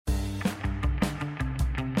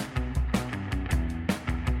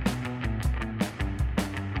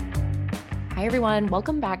Hi, everyone.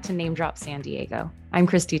 Welcome back to Name Drop San Diego. I'm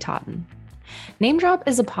Christy Totten. Name Drop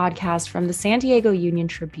is a podcast from the San Diego Union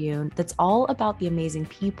Tribune that's all about the amazing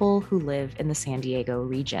people who live in the San Diego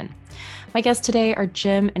region. My guests today are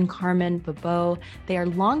Jim and Carmen Babo. They are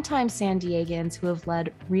longtime San Diegans who have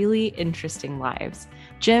led really interesting lives.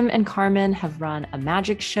 Jim and Carmen have run a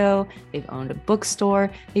magic show, they've owned a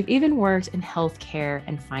bookstore, they've even worked in healthcare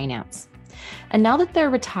and finance. And now that they're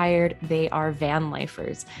retired, they are van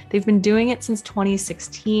lifers. They've been doing it since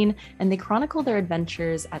 2016, and they chronicle their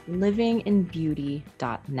adventures at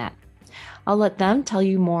livinginbeauty.net. I'll let them tell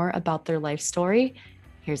you more about their life story.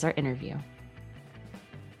 Here's our interview.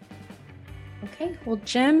 Okay, well,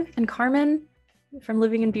 Jim and Carmen from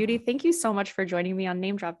Living in Beauty, thank you so much for joining me on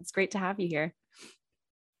Name Drop. It's great to have you here.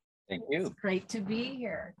 Thank you. It's great to be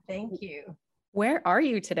here. Thank you. Where are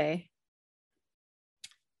you today?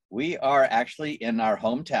 We are actually in our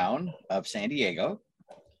hometown of San Diego.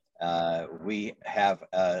 We have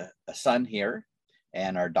a son here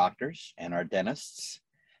and our doctors and our dentists.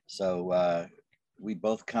 So we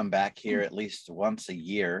both come back here at least once a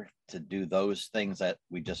year to do those things that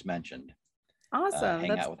we just mentioned. Awesome.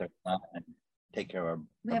 Hang out with our son and take care of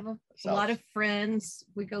We have a lot of friends.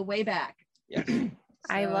 We go way back. Yes.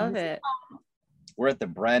 I love it. We're at the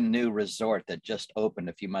brand new resort that just opened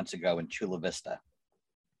a few months ago in Chula Vista.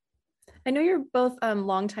 I know you're both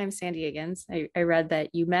longtime San Diegans. I read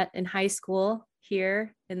that you met in high school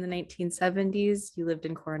here in the 1970s. You lived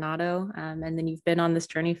in Coronado, and then you've been on this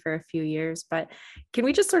journey for a few years. But can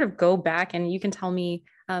we just sort of go back and you can tell me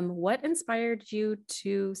what inspired you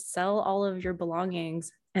to sell all of your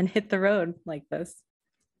belongings and hit the road like this?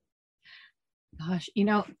 Gosh,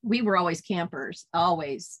 we were always campers,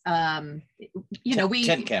 always. Tent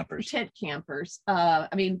campers.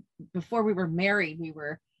 Before we were married, we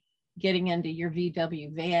were getting into your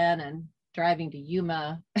VW van and driving to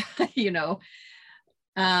Yuma, to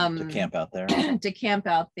camp out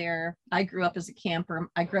there. I grew up as a camper.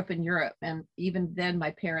 I grew up in Europe, and even then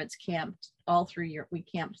my parents camped all through Europe. We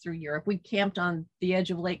camped through Europe. We camped on the edge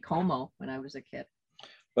of Lake Como when I was a kid.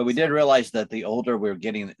 But we did realize that the older we're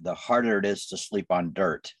getting, the harder it is to sleep on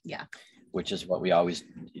dirt. Yeah. Which is what we always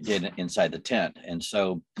did inside the tent. And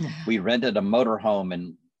so we rented a motorhome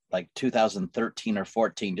in like 2013 or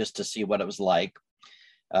 14 just to see what it was like.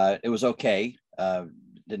 It was okay.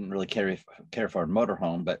 Didn't really care for a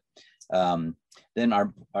motorhome, but then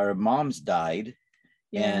our moms died,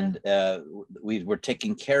 and we were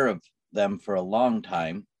taking care of them for a long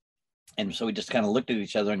time. And so we just kind of looked at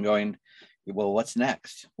each other and going, well, what's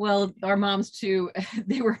next? Well, our moms too,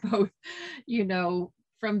 they were both,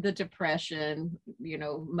 from the Depression,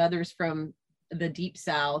 mothers from the Deep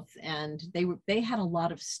South, and they had a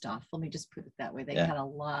lot of stuff. Let me just put it that way. They had a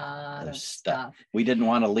lot of stuff. We didn't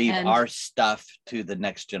want to leave our stuff to the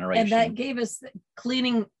next generation. And that gave us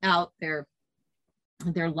cleaning out their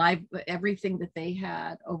life, everything that they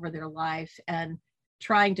had over their life, and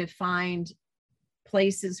trying to find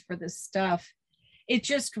places for this stuff. It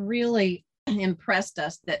just really impressed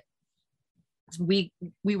us that we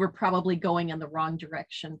were probably going in the wrong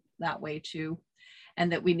direction that way too,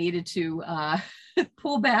 and that we needed to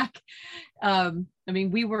pull back. Our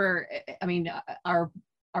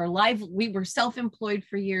life, we were self-employed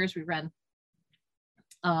for years. We ran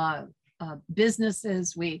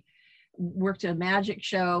businesses. We worked at a magic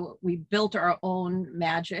show. We built our own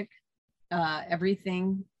magic,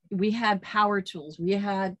 everything. We had power tools. We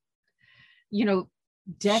had,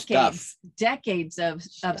 decades of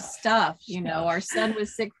stuff. Our son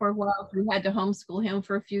was sick for a while. We had to homeschool him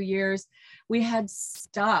for a few years. We had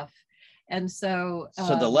stuff. And so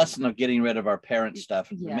the lesson of getting rid of our parents'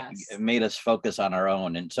 stuff made us focus on our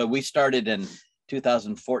own. And so we started in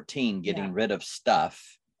 2014 getting rid of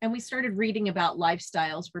stuff. And we started reading about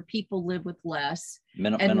lifestyles where people live with less.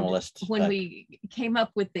 Minimalist. When we came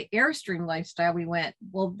up with the Airstream lifestyle, we went,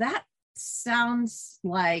 well, that sounds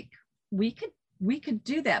like we could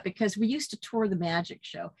do that, because we used to tour the magic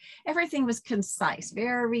show. Everything was concise,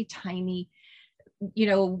 very tiny.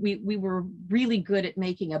 We were really good at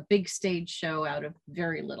making a big stage show out of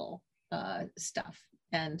very little stuff.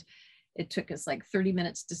 And it took us like 30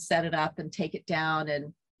 minutes to set it up and take it down.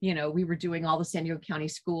 And, we were doing all the San Diego County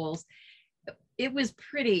schools. It was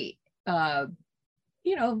pretty, that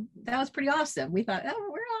was pretty awesome. We thought, oh,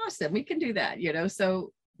 we're awesome. We can do that,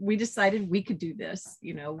 so we decided we could do this,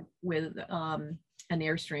 with an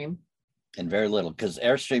Airstream. And very little, because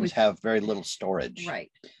Airstreams have very little storage.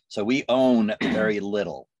 Right. So we own very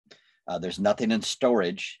little. There's nothing in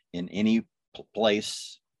storage in any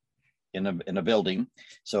place in a building.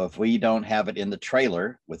 So if we don't have it in the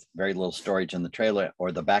trailer with very little storage in the trailer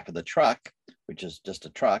or the back of the truck, which is just a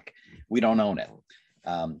truck, we don't own it.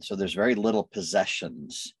 So there's very little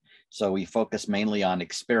possessions. So we focus mainly on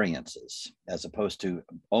experiences as opposed to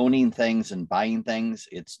owning things and buying things.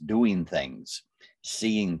 It's doing things,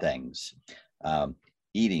 seeing things,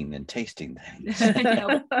 eating and tasting things.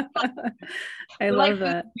 I love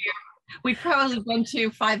that. We've probably been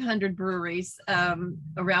to 500 breweries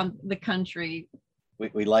around the country.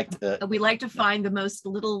 We like to find the most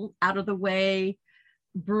little out of the way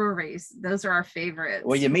breweries. Those are our favorites.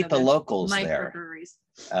 Well, you meet the locals there,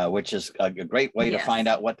 which is a great way to find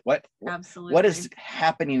out what is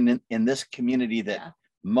happening in this community that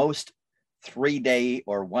most 3-day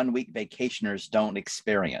or 1-week vacationers don't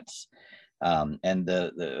experience. And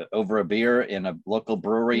the over a beer in a local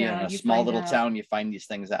brewery in a small little town, you find these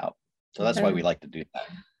things out. So that's why we like to do that.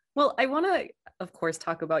 Well, I want to, of course,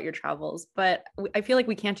 talk about your travels, but I feel like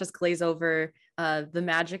we can't just glaze over the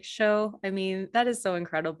magic show. I mean, that is so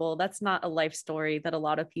incredible. That's not a life story that a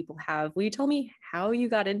lot of people have. Will you tell me how you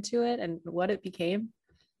got into it and what it became?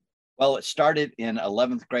 Well, it started in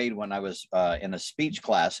 11th grade when I was in a speech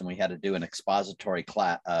class and we had to do an expository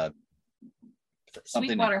class.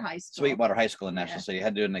 Sweetwater High School in National City. I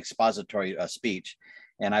had to do an expository speech,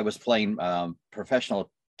 and I was playing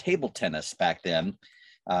professional table tennis back then,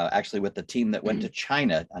 actually with the team that went to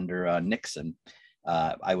China under Nixon.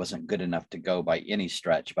 I wasn't good enough to go by any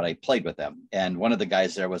stretch, but I played with them. And one of the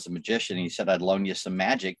guys there was a magician. He said, I'd loan you some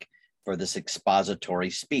magic for this expository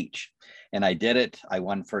speech. And I did it. I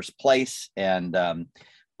won first place. And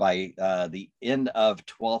by the end of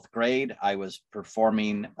 12th grade, I was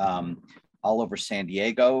performing all over San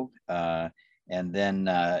Diego. And then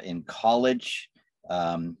in college,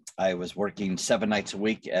 I was working 7 nights a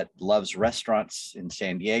week at Love's Restaurants in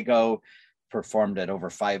San Diego, performed at over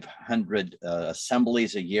 500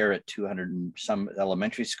 assemblies a year at 200 and some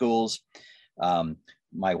elementary schools.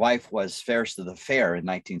 My wife was fairest of the fair in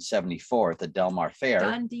 1974 at the Del Mar Fair.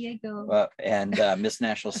 Don Diego. And Miss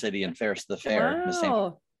National City and fairest of the fair, Miss San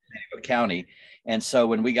Diego County. And so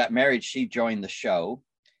when we got married, she joined the show.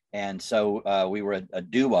 And so we were a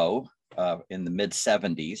duo in the mid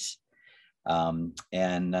 70s.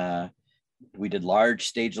 And we did large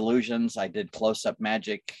stage illusions. I did close-up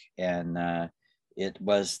magic, and it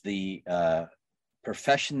was the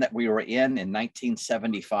profession that we were in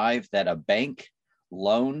 1975 that a bank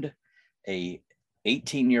loaned a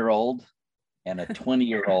 18-year-old and a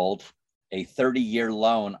 20-year-old a 30-year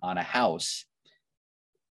loan on a house,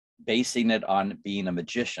 basing it on being a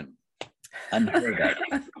magician. Unheard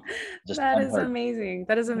of. That is amazing.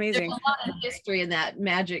 That is amazing. There's a lot of history in that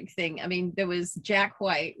magic thing. I mean, there was Jack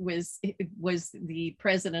White was the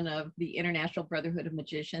president of the International Brotherhood of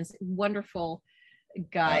Magicians. Wonderful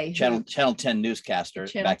guy. Channel 10 newscaster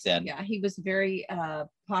back then. Yeah, he was very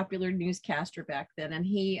popular newscaster back then, and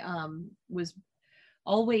he was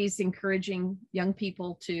always encouraging young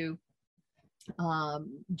people to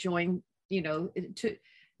join, to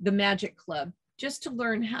the Magic Club, just to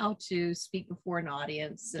learn how to speak before an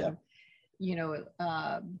audience and,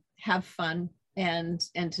 have fun and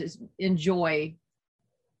to enjoy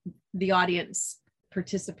the audience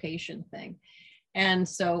participation thing. And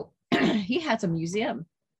so he has a museum.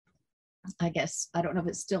 I guess, I don't know if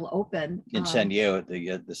it's still open. In San Diego,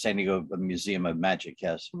 the San Diego Museum of Magic,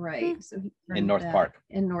 yes. Right. So in North Park.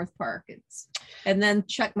 In North Park. And then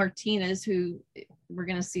Chuck Martinez, who we're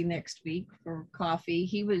going to see next week for coffee.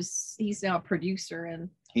 He's now a producer in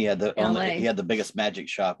he had the biggest magic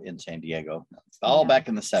shop in San Diego, back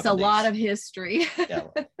in the 70s. It's a lot of history. Yeah,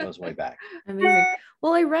 it goes way back. Amazing.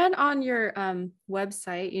 Well, I read on your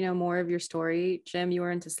website, more of your story. Jim, you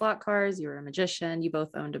were into slot cars, you were a magician, you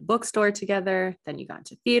both owned a bookstore together, then you got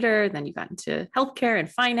into theater, then you got into healthcare and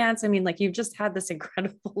finance. I mean, you've just had this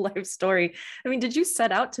incredible life story. I mean, did you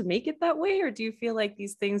set out to make it that way, or do you feel like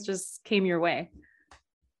these things just came your way?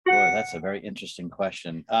 Boy, that's a very interesting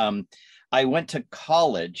question. I went to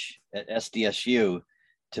college at SDSU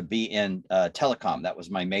to be in telecom. That was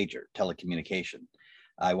my major, telecommunication.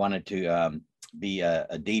 I wanted to be a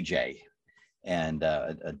DJ and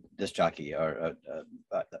a disc jockey, or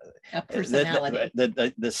a personality.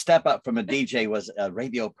 The step up from a DJ was a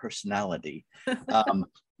radio personality.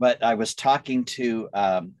 But I was talking to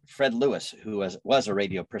Fred Lewis, who was a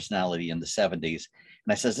radio personality in the 70s.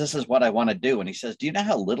 And I says, this is what I want to do. And he says, do you know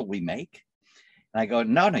how little we make? And I go,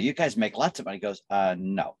 no, you guys make lots of money. He goes,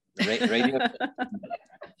 no. Radio.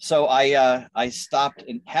 So I stopped,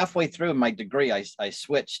 and halfway through my degree, I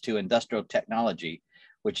switched to industrial technology,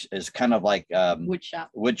 which is kind of like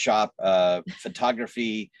wood shop,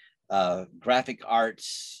 photography, graphic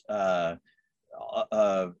arts,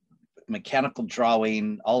 mechanical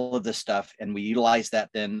drawing, all of this stuff, and we utilized that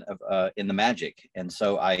then in the magic. And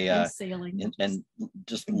so And sailing. and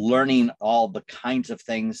just learning all the kinds of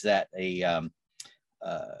things that an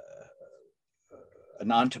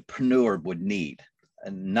entrepreneur would need,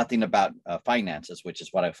 and nothing about finances, which is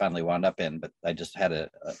what I finally wound up in, but I just had a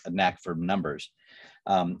knack for numbers.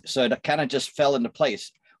 So it kind of just fell into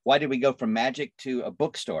place. Why did we go from magic to a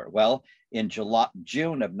bookstore? Well, in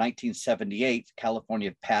June of 1978,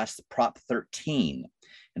 California passed Prop 13.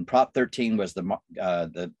 And Prop 13 was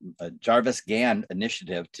the Jarvis-Gann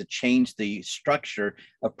initiative to change the structure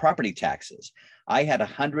of property taxes. I had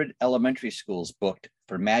 100 elementary schools booked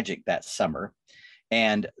for magic that summer.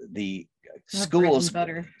 And the schools,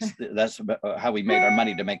 that's how we made our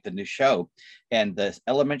money to make the new show. And the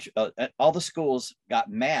elementary, all the schools got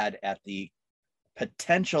mad at the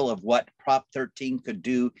potential of what Prop 13 could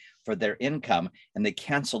do for their income, and they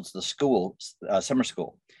canceled the school, summer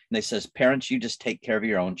school. And they says, parents, you just take care of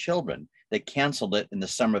your own children. They canceled it in the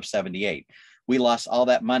summer of 78. We lost all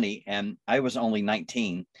that money, and I was only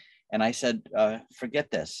 19. And I said,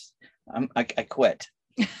 forget this. I quit.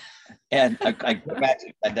 And I quit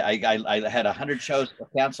magic. I had 100 shows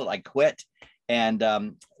canceled. I quit. And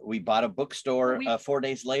we bought a bookstore 4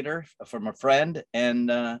 days later from a friend. And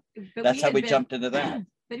that's how we jumped into that.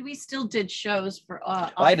 But we still did shows for.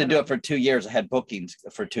 I had to do it for 2 years. I had bookings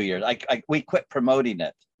for 2 years. We quit promoting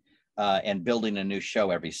it and building a new show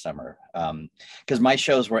every summer. Because my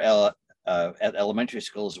shows were at elementary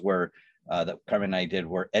schools that Carmen and I did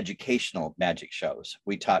were educational magic shows.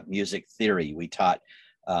 We taught music theory. We taught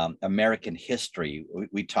American history.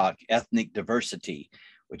 We taught ethnic diversity,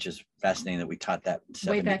 which is fascinating that we taught that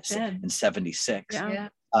way back then in 76. Yeah.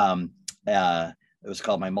 It was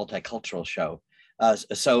called my multicultural show.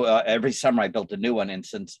 So every summer I built a new one. And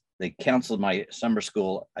since they canceled my summer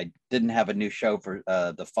school, I didn't have a new show for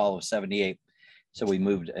the fall of 78. So we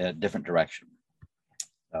moved a different direction.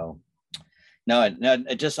 So no,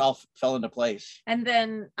 it just all fell into place. And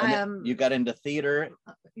then you got into theater.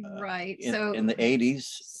 Right. In the 80s.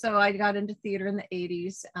 So I got into theater in the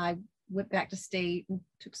 80s. I went back to state and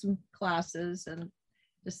took some classes and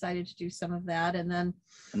decided to do some of that. And then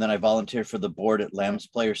I volunteered for the board at Lambs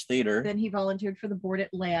Players Theater. Then he volunteered for the board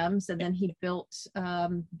at Lambs, and then he built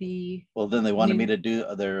then they wanted me to do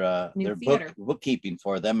their bookkeeping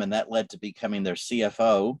for them, and that led to becoming their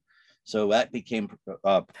CFO. So that became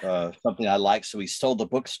something I liked. So we sold the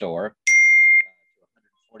bookstore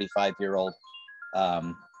to a 145-year-old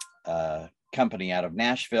company out of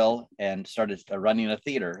Nashville, and started running a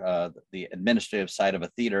theater, the administrative side of a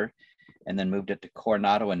theater, and then moved it to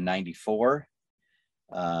Coronado in 94.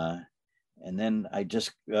 And then I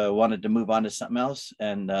just wanted to move on to something else.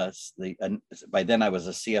 And by then I was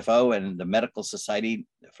a CFO, and the medical society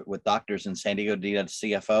with doctors in San Diego needed a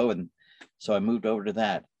CFO. And so I moved over to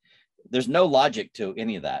that. There's no logic to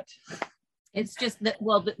any of that. It's just that,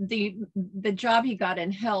 well, the job he got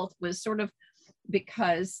in health was sort of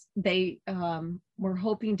because they were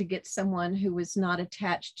hoping to get someone who was not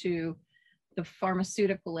attached to the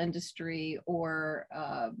pharmaceutical industry, or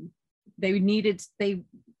they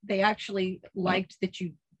actually liked that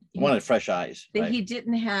you wanted fresh eyes. That right? He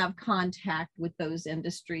didn't have contact with those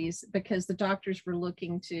industries, because the doctors were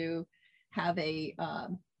looking to have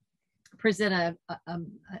present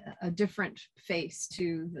a different face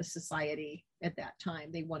to the society at that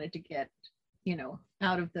time. They wanted to get,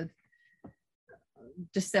 out of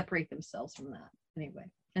to separate themselves from that anyway.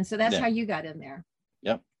 And so that's how you got in there.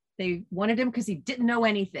 Yep. They wanted him because he didn't know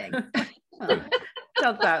anything.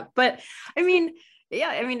 About that. But I mean,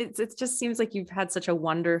 it just seems like you've had such a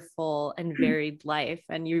wonderful and varied life,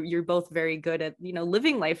 and you're both very good at,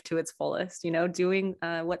 living life to its fullest, doing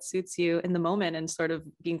what suits you in the moment, and sort of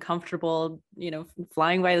being comfortable,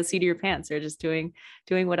 flying by the seat of your pants, or just doing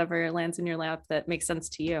whatever lands in your lap that makes sense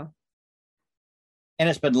to you. And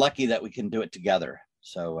it's been lucky that we can do it together.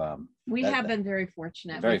 So we have been very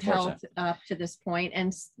fortunate with health up to this point.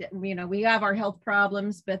 And, we have our health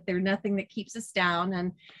problems, but they're nothing that keeps us down.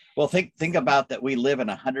 And well, think about that. We live in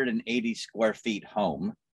a 180 square feet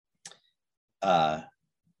home.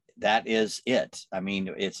 That is it. I mean,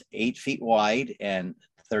 it's 8 feet wide and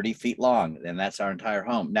 30 feet long, and that's our entire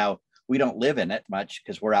home. Now, we don't live in it much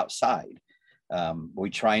because we're outside. We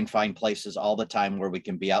try and find places all the time where we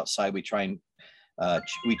can be outside. We try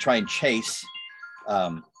and chase.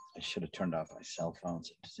 I should have turned off my cell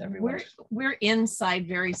phones. We're inside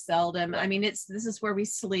very seldom. I mean, this is where we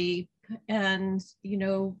sleep, and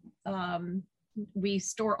we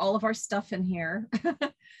store all of our stuff in here.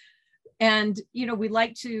 And we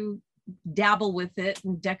like to dabble with it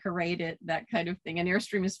and decorate it, that kind of thing. And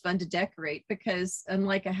Airstream is fun to decorate because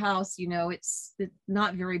unlike a house, you know, it's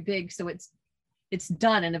not very big. So it's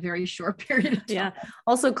done in a very short period of time. Yeah.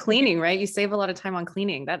 Also cleaning, right? You save a lot of time on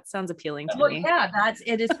cleaning. That sounds appealing to me. Yeah,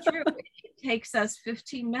 it is true. It takes us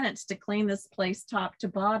 15 minutes to clean this place top to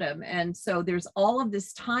bottom. And so there's all of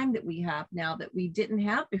this time that we have now that we didn't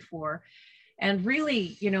have before. And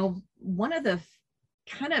really, you know, one of the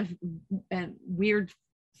kind of weird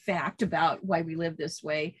fact about why we live this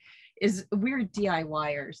way is we're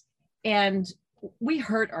DIYers, and we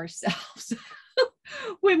hurt ourselves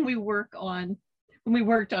when we worked on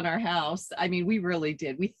our house. I mean, we really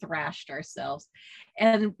did. We thrashed ourselves,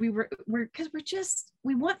 and we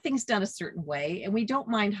want things done a certain way, and we don't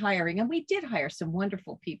mind hiring. And we did hire some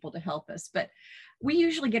wonderful people to help us, but we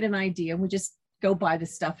usually get an idea and we just go buy the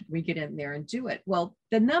stuff and we get in there and do it. Well,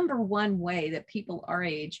 the number one way that people our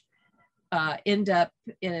age end up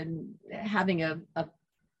in having a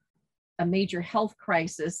major health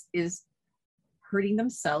crisis is hurting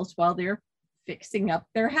themselves while they're fixing up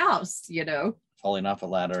their house, you know. Falling off a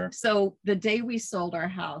ladder. So the day we sold our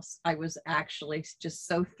house, I was actually just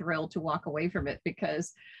so thrilled to walk away from it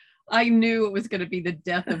because I knew it was going to be the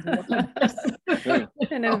death of one.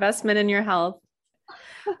 An investment in your health.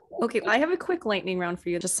 Okay, I have a quick lightning round for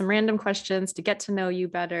you. Just some random questions to get to know you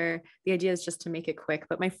better. The idea is just to make it quick.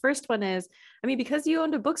 But my first one is, I mean, because you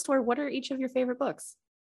owned a bookstore, what are each of your favorite books?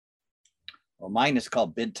 Well, mine is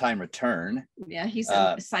called Bid Time Return. Yeah, he's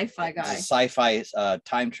a sci-fi guy. It's a sci-fi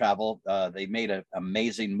time travel. They made an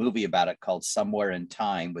amazing movie about it called Somewhere in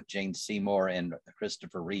Time with Jane Seymour and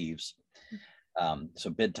Christopher Reeves.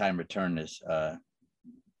 So Bid Time Return is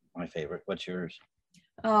my favorite. What's yours?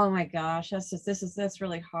 Oh my gosh, that's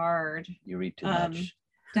really hard. You read too much.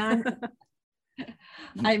 Don,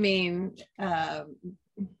 I mean,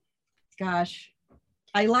 gosh,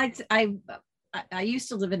 I used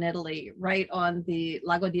to live in Italy, right on the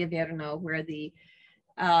Lago di Averno, where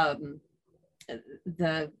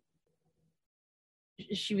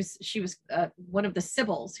she was one of the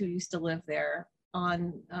Sibyls who used to live there.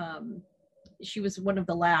 She was one of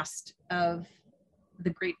the last of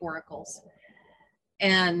the great oracles.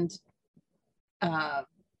 And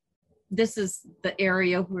this is the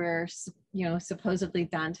area where, you know, supposedly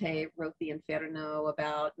Dante wrote the Inferno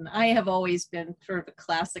about. And I have always been sort of a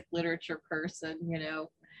classic literature person, you know.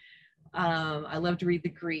 I love to read the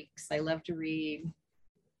Greeks. I love to read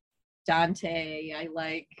Dante. I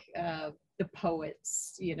like the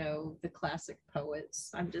poets, you know, the classic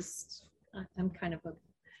poets. I'm kind of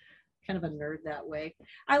a nerd that way.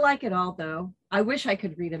 I like it all though. I wish I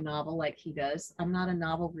could read a novel like he does. I'm not a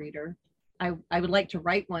novel reader. I would like to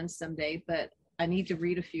write one someday, but I need to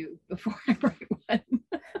read a few before I write one.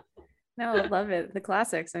 No, I love it. The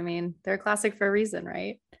classics. I mean, they're a classic for a reason,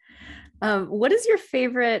 right? What is your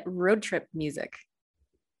favorite road trip music?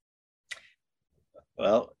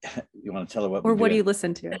 Well, you want to tell her what? Or what do you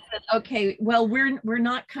listen to? Okay, well, we're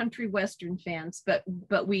not country western fans, but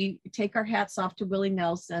we take our hats off to Willie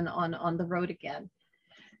Nelson on the road again.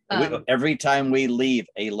 Every time we leave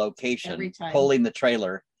a location, pulling the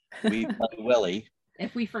trailer, we play Willie.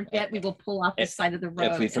 If we forget, we will pull off the side of the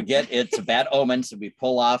road. If we forget, it's a bad omen, so we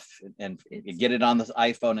pull off and get it on the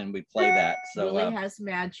iPhone and we play that. So Willie has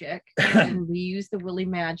magic, and we use the Willie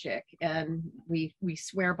magic, and we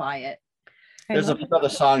swear by it. There's a few other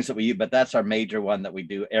songs that we use, but that's our major one that we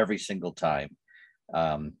do every single time.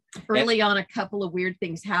 Early on, a couple of weird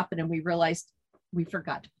things happened, and we realized we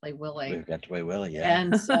forgot to play Willie. We forgot to play Willie, yeah.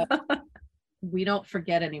 And so we don't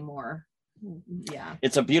forget anymore. Yeah.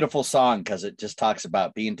 It's a beautiful song because it just talks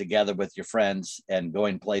about being together with your friends and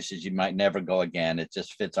going places you might never go again. It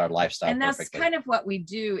just fits our lifestyle and that's perfectly. Kind of what we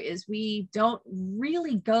do is we don't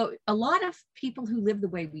really go. A lot of people who live the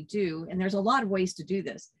way we do, and there's a lot of ways to do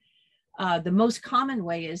this. The most common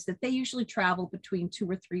way is that they usually travel between 2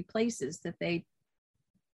 or 3 places that they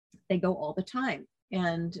go all the time.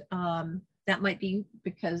 And that might be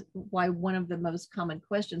because why one of the most common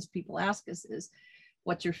questions people ask us is,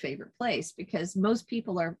 what's your favorite place? Because most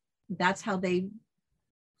people that's how they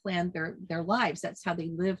plan their lives. That's how they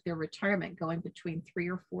live their retirement, going between 3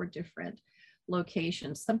 or 4 different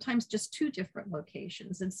locations, sometimes just 2 different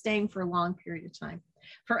locations, and staying for a long period of time.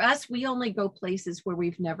 For us, we only go places where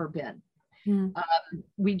we've never been.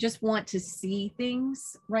 We just want to see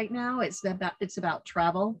things right now. It's about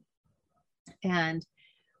travel, and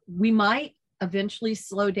we might eventually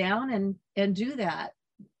slow down and do that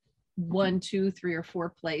 1, 2, 3, or 4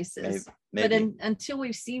 places. Maybe. But until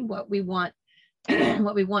we've seen what we want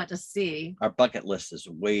what we want to see. Our bucket list is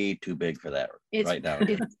way too big for that right now.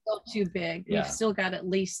 It's still too big. Yeah. We've still got at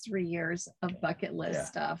least 3 years of bucket list Yeah.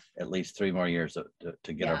 stuff. At least 3 more years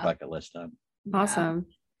to get our bucket list done. Awesome.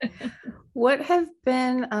 What have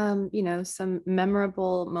been, some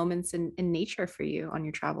memorable moments in nature for you on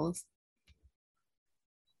your travels?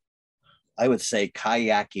 I would say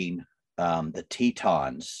kayaking the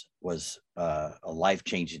Tetons was a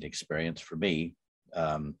life-changing experience for me.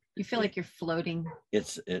 You feel like you're floating. In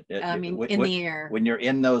the air. When you're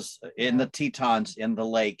in the Tetons in the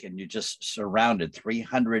lake, and you're just surrounded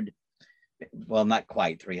 300, well, not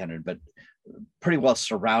quite 300, but pretty well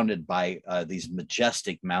surrounded by these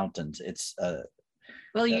majestic mountains. It's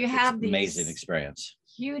you have these amazing experience.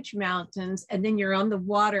 Huge mountains, and then you're on the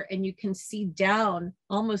water and you can see down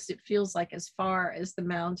almost, it feels like as far as the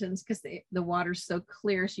mountains, because the water's so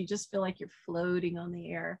clear, so you just feel like you're floating on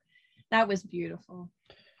the air. That was beautiful.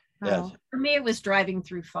 Yes. For me, it was driving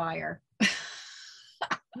through fire.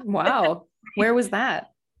 Wow. Where was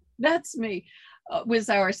that? That's me. It was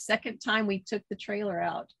our second time we took the trailer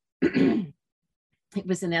out. It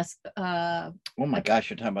was an oh my gosh,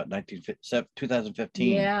 you're talking about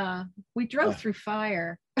 2015. Yeah, we drove through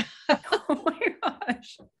fire. Oh my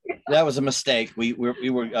gosh. That was a mistake. We were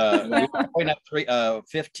going up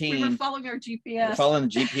 15. We were following our GPS. Following the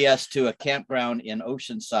GPS to a campground in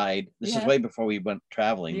Oceanside. This is way before we went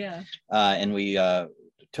traveling. Yeah. And we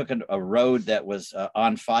took a road that was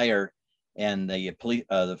on fire, and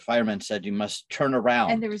the fireman said, "You must turn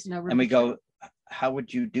around." And there was no room. And we go, "How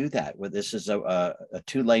would you do that? Well, this is a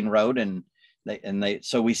 2-lane road,"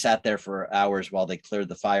 so we sat there for hours while they cleared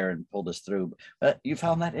the fire and pulled us through. But you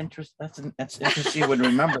found that interesting. That's interesting. You would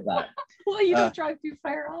remember that. Well, you don't drive through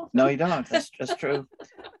fire often. No, you don't. That's true.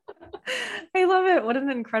 I love it. What an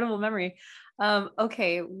incredible memory.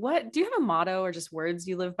 Okay, what do you have a motto or just words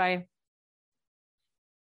you live by?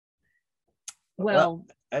 Well,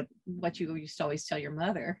 what you used to always tell your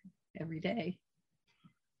mother every day.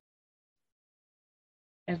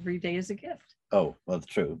 Every day is a gift. Oh, well, it's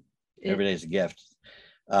true. Every day is a gift.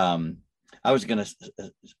 I was gonna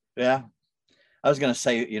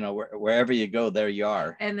say, wherever you go, there you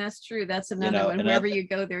are. And that's true. That's another one. Wherever you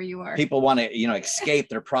go, there you are. People want to, escape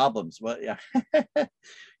their problems. Well, yeah,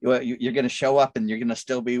 you're going to show up, and you're going to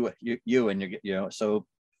still be you, and So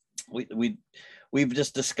we've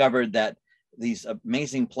just discovered that these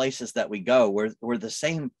amazing places that we go, we're the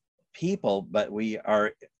same people, but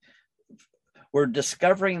we're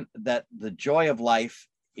discovering that the joy of life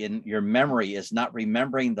in your memory is not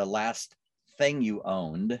remembering the last thing you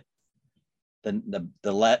owned, the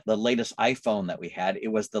latest iPhone that we had. It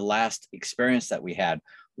was the last experience that we had.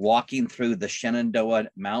 Walking through the Shenandoah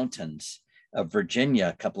Mountains of Virginia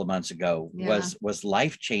a couple of months ago was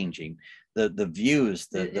life-changing. The views,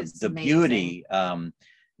 the beauty, and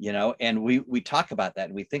we talk about that,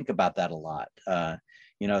 and we think about that a lot.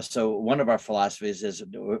 So one of our philosophies is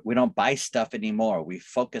we don't buy stuff anymore. We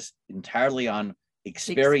focus entirely on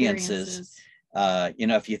experiences.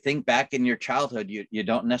 If you think back in your childhood, you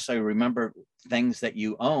don't necessarily remember things that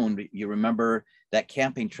you owned. You remember that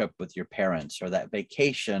camping trip with your parents, or that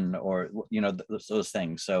vacation, or those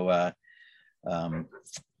things. So I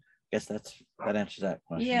guess that answers that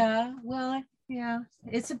question. Yeah, well, yeah,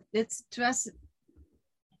 it's to us,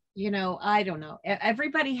 I don't know.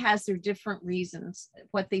 Everybody has their different reasons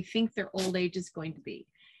what they think their old age is going to be.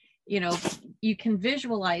 You can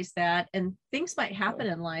visualize that, and things might happen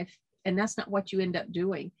in life, and that's not what you end up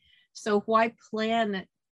doing. So why plan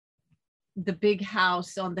the big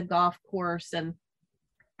house on the golf course and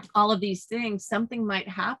all of these things? Something might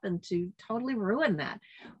happen to totally ruin that.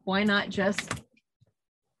 Why not just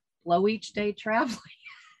blow each day traveling?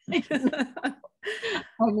 I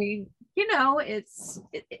mean, you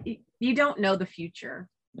don't know the future.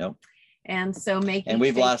 Nope. And so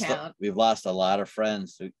we've lost a lot of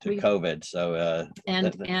friends to COVID. So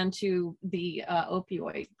and to the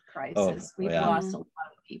opioid crisis, we've lost a lot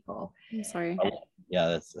of people. I'm sorry. Yeah,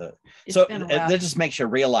 that's so that just makes you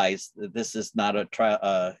realize that this is not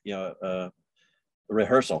a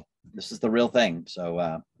rehearsal. This is the real thing.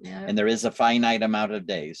 So and there is a finite amount of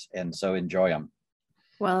days, and so enjoy them.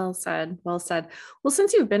 Well said. Well said. Well,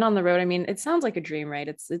 since you've been on the road, I mean, it sounds like a dream, right?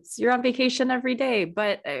 It's you're on vacation every day,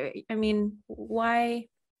 but I mean, why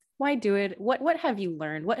do it? What have you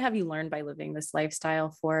learned? What have you learned by living this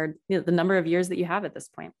lifestyle for the number of years that you have at this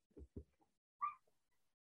point?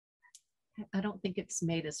 I don't think it's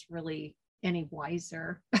made us really any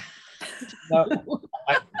wiser. No,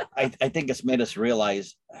 I think it's made us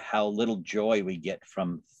realize how little joy we get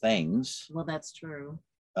from things. Well, that's true.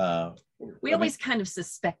 We always kind of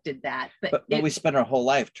suspected that, but we spent our whole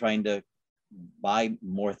life trying to buy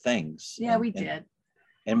more things. Yeah, we did.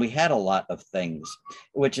 And we had a lot of things,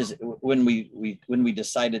 which is when we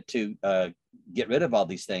decided to get rid of all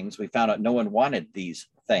these things, we found out no one wanted these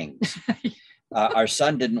things. Our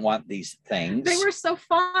son didn't want these things. They were so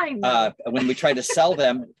fine. When we tried to sell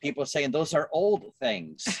them, people saying those are old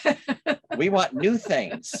things. We want new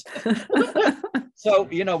things. So,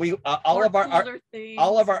 you know, we all of our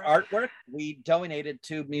artwork we donated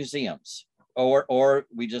to museums, or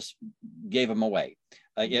we just gave them away.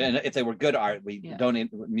 And if they were good art, we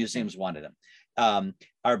donated. Museums wanted them.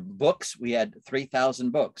 Our books, we had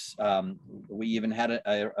 3,000 books. We even had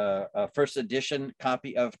a first edition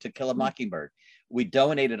copy of To Kill a Mockingbird. We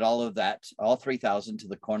donated all of that, all 3,000, to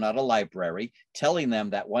the Coronado Library, telling them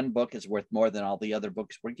that one book is worth more than all the other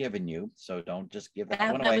books we're giving you. So don't just give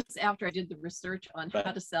that one away. That was after I did the research on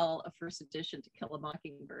how to sell a first edition To Kill a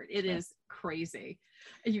Mockingbird. It is crazy.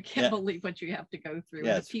 You can't believe what you have to go through.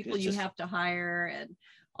 The people you have to hire and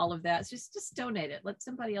all of that. Just donate it. Let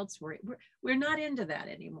somebody else worry. We're not into that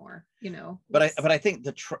anymore, you know. But I think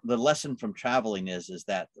the lesson from traveling is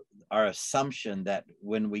that our assumption that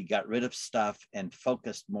when we got rid of stuff and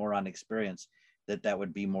focused more on experience, that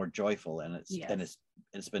would be more joyful, and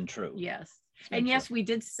it's been true. Yes. And yes, we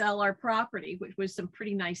did sell our property, which was some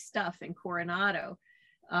pretty nice stuff in Coronado.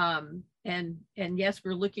 And yes,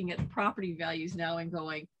 we're looking at property values now and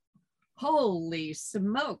going, holy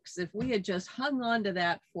smokes, if we had just hung on to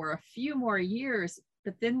that for a few more years,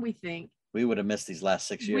 but then we think we would have missed these last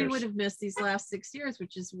 6 years. We would have missed these last 6 years,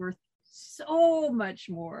 which is worth so much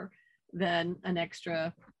more than an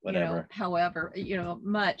extra, however,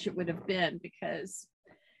 much it would have been, because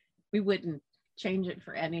we wouldn't change it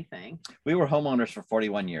for anything. We were homeowners for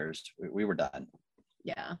 41 years. We were done.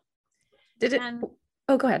 Yeah. Did it?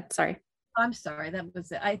 Oh, go ahead. Sorry. I'm sorry. That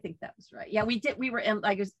was it. I think that was right. Yeah, we did. We were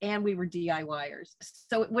and we were DIYers.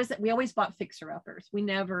 So it was, we always bought fixer-uppers. We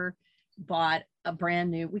never bought a brand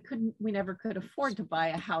new. We never could afford to buy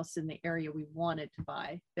a house in the area we wanted to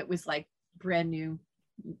buy that was like brand new,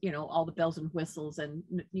 all the bells and whistles and,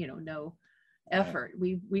 no effort.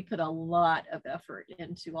 We put a lot of effort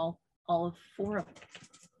into all four of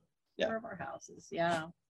our houses. Yeah.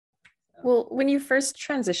 Well, when you first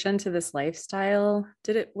transitioned to this lifestyle,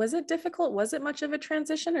 was it difficult? Was it much of a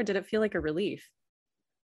transition, or did it feel like a relief?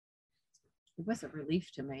 It was a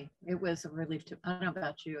relief to me. It was a relief to, I don't know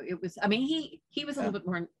about you. It was, I mean, he was a little bit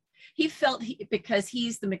more, he felt because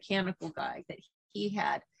he's the mechanical guy, that he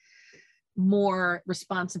had more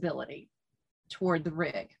responsibility toward the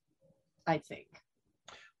rig, I think.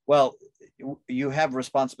 Well, you have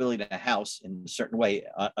responsibility in a house in a certain way.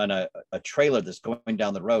 On a trailer that's going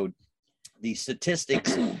down the road, the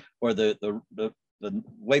statistics or the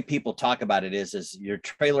way people talk about it is your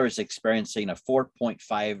trailer is experiencing a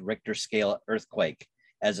 4.5 Richter scale earthquake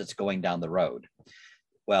as it's going down the road.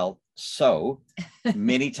 Well, so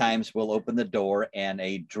many times we'll open the door and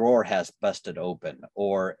a drawer has busted open,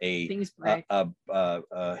 or a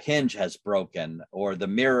hinge has broken, or the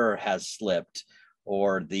mirror has slipped,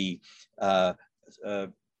 or the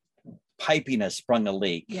piping has sprung a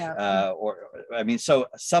leak. So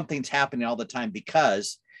something's happening all the time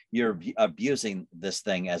because you're abusing this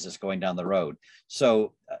thing as it's going down the road.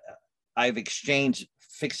 So I've exchanged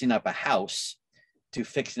fixing up a house to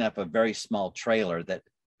fixing up a very small trailer that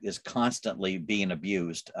is constantly being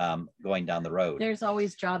abused going down the road. There's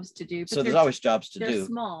always jobs to do. So there's always jobs to do. They're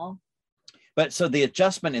small. But so the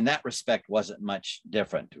adjustment in that respect wasn't much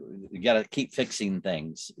different. You got to keep fixing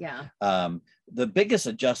things. Yeah. The biggest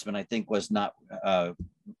adjustment, I think, was not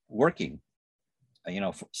working,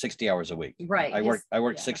 60 hours a week. Right. I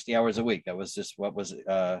worked 60 hours a week. That was just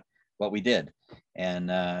what we did.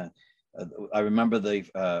 And I remember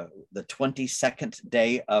the 22nd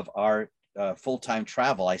day of our full-time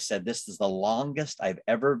travel, I said, this is the longest I've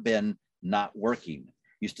ever been not working.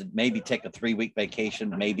 Used to maybe take a 3-week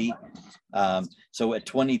vacation, maybe. So at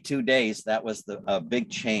 22 days, that was a big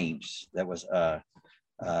change. That was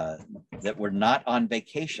that we're not on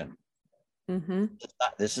vacation. Mm-hmm.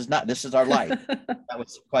 This is our life. That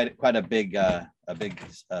was quite a big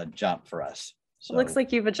jump for us. So, looks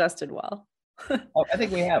like you've adjusted well. I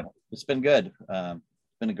think we have. It's been good.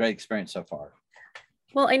 It's been a great experience so far.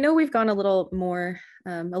 Well, I know we've gone a little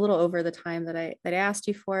over the time that I asked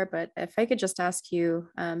you for, but if I could just ask you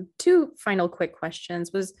 2 final quick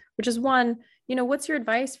questions, which is one, what's your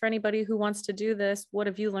advice for anybody who wants to do this? What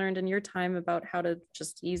have you learned in your time about how to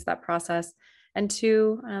just ease that process? And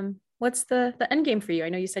 2, what's the end game for you? I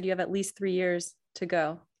know you said you have at least 3 years to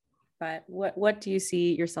go, but what do you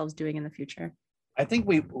see yourselves doing in the future? I think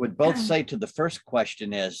we would both say to the first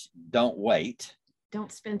question is don't wait.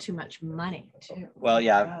 don't spend too much money too. Well,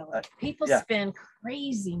 yeah. People yeah. spend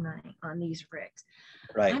crazy money on these rigs.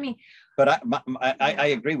 Right. I mean, but I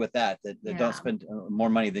agree with that don't spend more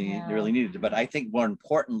money than you really needed to. But I think more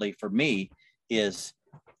importantly for me is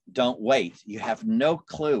don't wait. You have no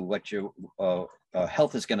clue what your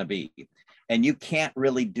health is going to be. And you can't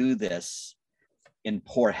really do this in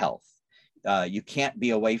poor health. You can't be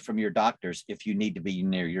away from your doctors if you need to be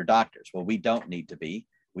near your doctors. Well, we don't need to be.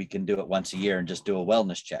 We can do it once a year and just do a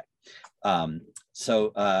wellness check.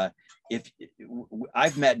 If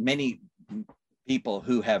I've met many people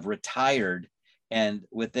who have retired, and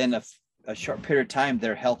within a short period of time,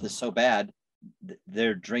 their health is so bad,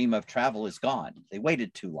 their dream of travel is gone. They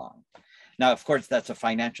waited too long. Now, of course, that's a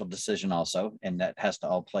financial decision also, and that has to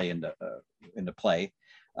all play into play.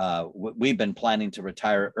 We've been planning to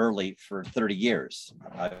retire early for 30 years.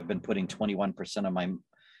 I've been putting 21% of my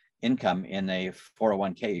income in a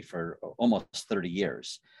 401k for almost 30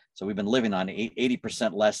 years. So we've been living on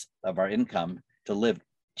 80% less of our income to live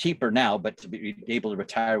cheaper now, but to be able to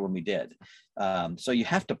retire when we did. So you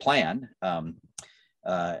have to plan.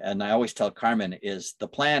 And I always tell Carmen is the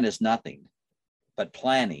plan is nothing, but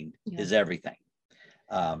planning is everything.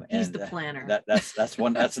 He's the planner.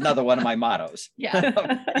 That's another one of my mottos. Because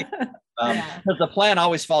the plan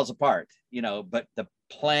always falls apart, but the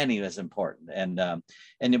planning is important.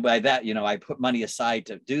 And by that, I put money aside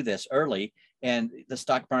to do this early, and the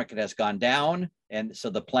stock market has gone down. And so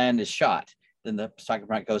the plan is shot. Then the stock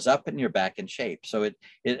market goes up and you're back in shape. So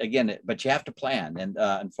but you have to plan. And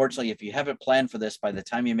unfortunately, if you haven't planned for this, by the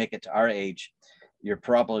time you make it to our age, you're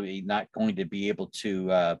probably not going to be able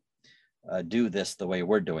to do this the way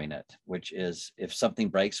we're doing it, which is if something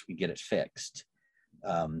breaks, we get it fixed.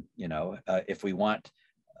 If we want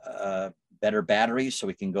better batteries so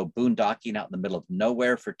we can go boondocking out in the middle of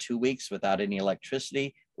nowhere for 2 weeks without any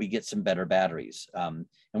electricity, we get some better batteries. And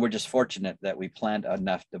we're just fortunate that we planned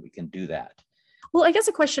enough that we can do that. Well, I guess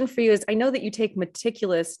a question for you is, I know that you take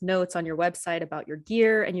meticulous notes on your website about your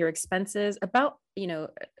gear and your expenses. About,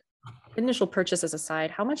 initial purchases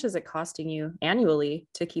aside, how much is it costing you annually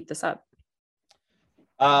to keep this up?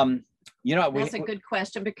 That's a good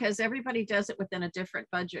question, because everybody does it within a different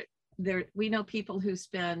budget. We know people who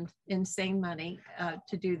spend insane money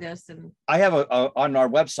to do this. And I have on our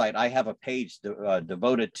website, I have a page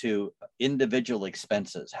devoted to individual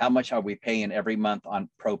expenses. How much are we paying every month on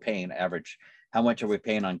propane average? How much are we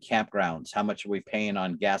paying on campgrounds? How much are we paying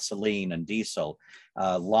on gasoline and diesel,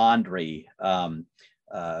 laundry,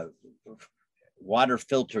 water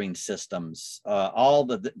filtering systems, all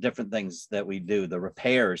the different things that we do, the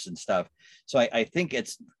repairs and stuff. So I think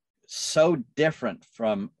it's so different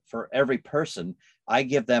for every person. I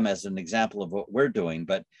give them as an example of what we're doing,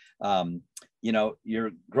 but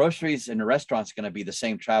your groceries in a restaurant is going to be the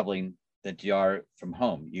same traveling that you are from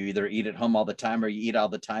home. You either eat at home all the time or you eat all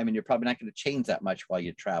the time, and you're probably not going to change that much while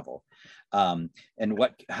you travel.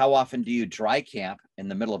 How often do you dry camp in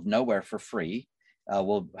the middle of nowhere for free?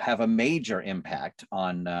 Will have a major impact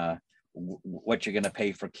on what you're going to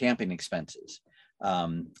pay for camping expenses.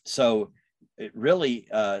 So it really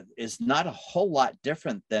is not a whole lot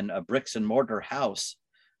different than a bricks and mortar house,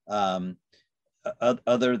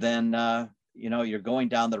 other than you're going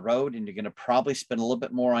down the road and you're going to probably spend a little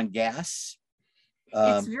bit more on gas.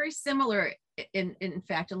 It's very similar. In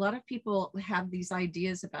fact, a lot of people have these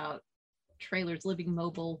ideas about trailers, living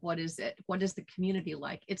mobile. What is it? What is the community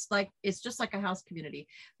like? It's just like a house community.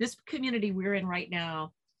 This community we're in right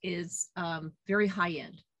now is very high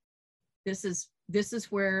end. This is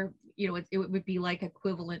where it would be like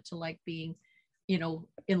equivalent to like being in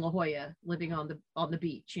La Jolla, living on the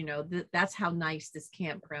beach. That's how nice this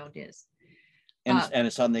campground is. And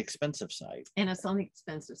it's on the expensive side.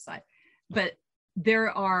 But there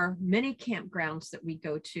are many campgrounds that we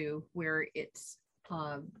go to where it's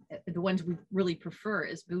the ones we really prefer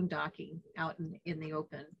is boondocking out in the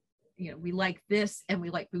open. We like this and we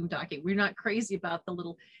like boondocking. We're not crazy about the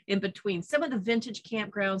little in between. Some of the vintage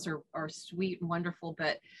campgrounds are sweet and wonderful,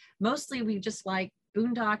 but mostly we just like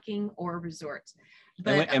boondocking or resorts.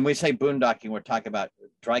 But, and we say boondocking, we're talking about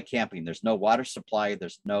dry camping. There's no water supply,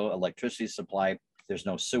 there's no electricity supply, there's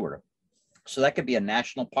no sewer. So that could be a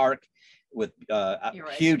national park with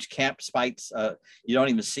huge camp sites. You don't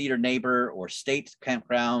even see your neighbor, or state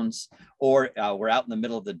campgrounds, or we're out in the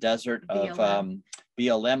middle of the desert of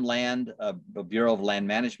BLM land, Bureau of Land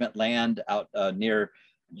Management land, out near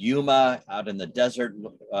Yuma, out in the desert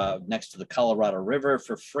next to the Colorado River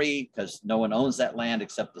for free, because no one owns that land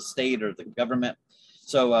except the state or the government.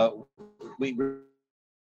 So big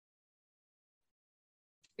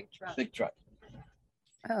truck.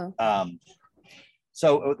 Oh.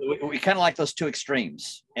 So we kind of like those two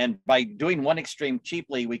extremes. And by doing one extreme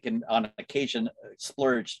cheaply, we can on occasion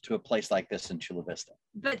splurge to a place like this in Chula Vista.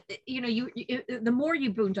 But the more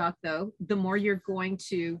you boondock, though, the more you're going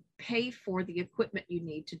to pay for the equipment you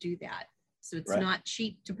need to do that. So it's not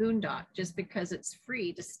cheap to boondock just because it's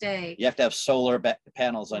free to stay. You have to have solar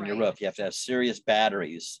panels on your roof. You have to have serious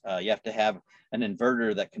batteries. You have to have an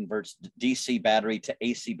inverter that converts DC battery to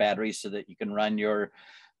AC battery so that you can run your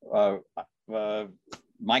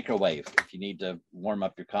microwave if you need to warm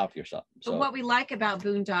up your coffee or something. So what we like about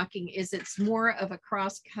boondocking is it's more of a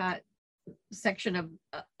cross-cut section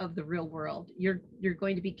of the real world. You're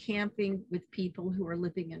going to be camping with people who are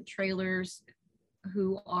living in trailers,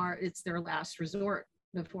 it's their last resort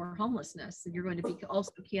before homelessness. And you're going to be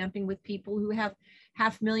also camping with people who have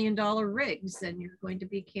 $500,000 rigs, and you're going to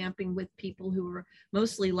be camping with people who are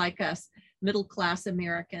mostly like us, middle-class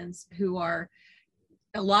Americans, who are,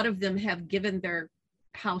 a lot of them have given their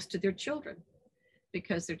house to their children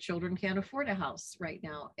because their children can't afford a house right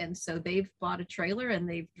now. And so they've bought a trailer and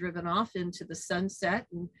they've driven off into the sunset,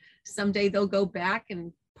 and someday they'll go back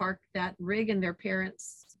and park that rig in their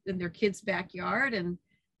kids' backyard, and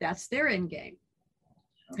that's their end game.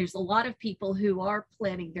 There's a lot of people who are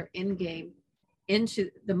planning their end game into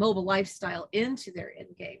the mobile lifestyle, into their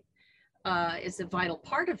end game. Is a vital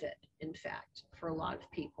part of it, in fact, for a lot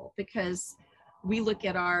of people, because we look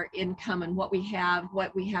at our income and what we have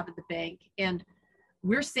at the bank, and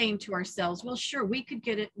we're saying to ourselves, well, sure, we could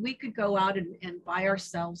get it. We could go out and buy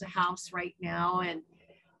ourselves a house right now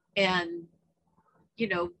and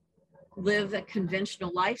live a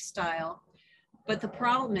conventional lifestyle. But the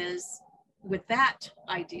problem is with that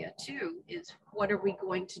idea too, is what are we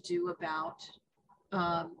going to do about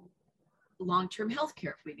long-term health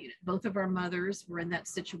care if we need it? Both of our mothers were in that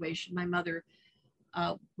situation. My mother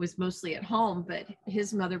was mostly at home, but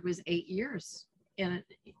his mother was 8 years, and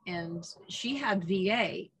she had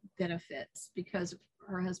VA benefits because of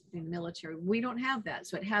her husband being in the military. We don't have that,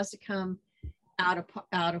 so it has to come out of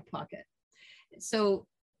pocket. So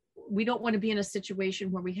we don't want to be in a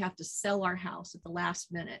situation where we have to sell our house at the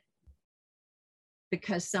last minute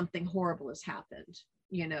because something horrible has happened.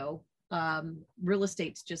 Real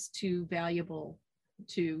estate's just too valuable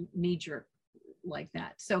to knee-jerk like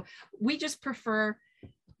that. So we just prefer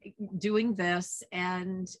doing this,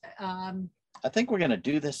 and I think we're going to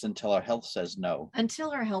do this until our health says no. Until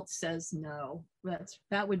our health says no.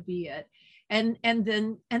 That would be it. And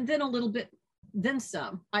then a little bit, then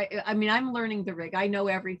some. I mean, I'm learning the rig. I know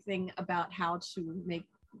everything about how to make,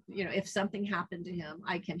 if something happened to him,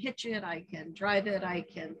 I can hitch it, I can drive it, I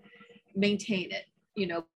can maintain it,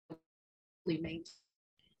 maintain.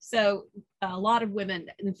 So a lot of women,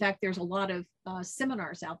 in fact, there's a lot of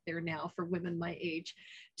seminars out there now for women my age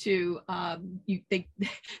to,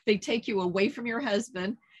 they take you away from your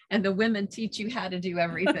husband, and the women teach you how to do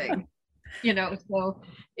everything. So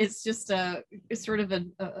it's just it's sort of a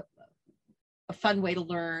fun way to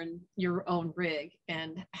learn your own rig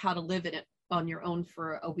and how to live in it on your own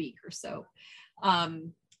for a week or so.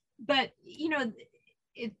 But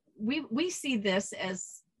we see this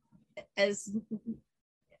as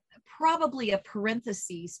probably a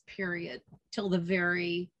parentheses period till the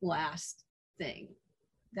very last thing.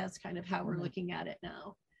 That's kind of how we're looking at it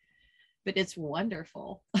now. But it's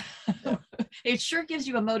wonderful. It sure gives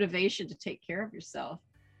you a motivation to take care of yourself.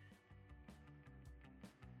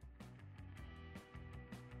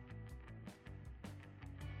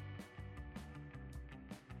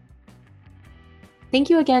 Thank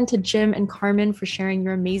you again to Jim and Carmen for sharing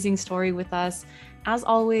your amazing story with us. As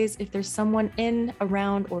always, if there's someone in,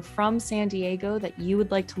 around, or from San Diego that you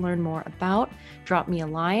would like to learn more about, drop me a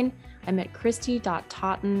line. I'm at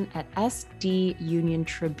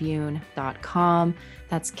christy.totten@sduniontribune.com.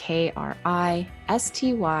 That's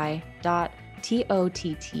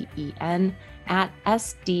KRISTY.TOTTEN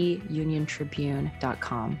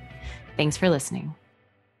 @sduniontribune.com. Thanks for listening.